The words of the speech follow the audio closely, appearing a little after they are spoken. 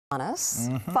On us,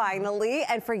 finally,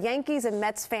 and for Yankees and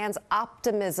Mets fans,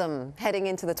 optimism heading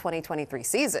into the 2023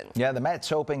 season. Yeah, the Mets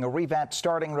hoping a revamped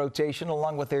starting rotation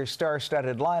along with their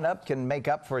star-studded lineup can make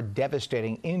up for a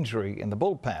devastating injury in the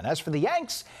bullpen. As for the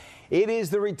Yanks, it is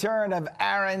the return of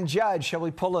Aaron Judge. Shall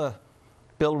we pull a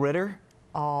Bill Ritter?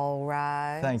 All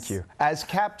right. Thank you. As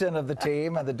captain of the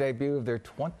team and the debut of their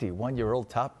 21-year-old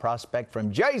top prospect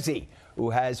from Jersey, who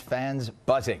has fans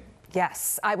buzzing.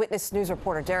 Yes, Eyewitness News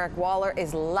reporter Derek Waller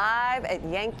is live at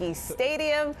Yankee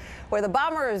Stadium, where the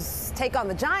Bombers take on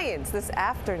the Giants this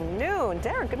afternoon.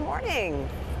 Derek, good morning.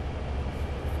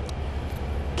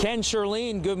 Ken,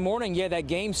 Charlene, good morning. Yeah, that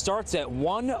game starts at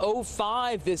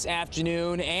 1:05 this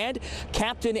afternoon, and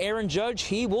Captain Aaron Judge,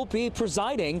 he will be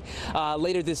presiding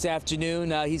later this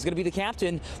afternoon. He's going to be the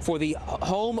captain for the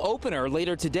home opener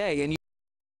later today. And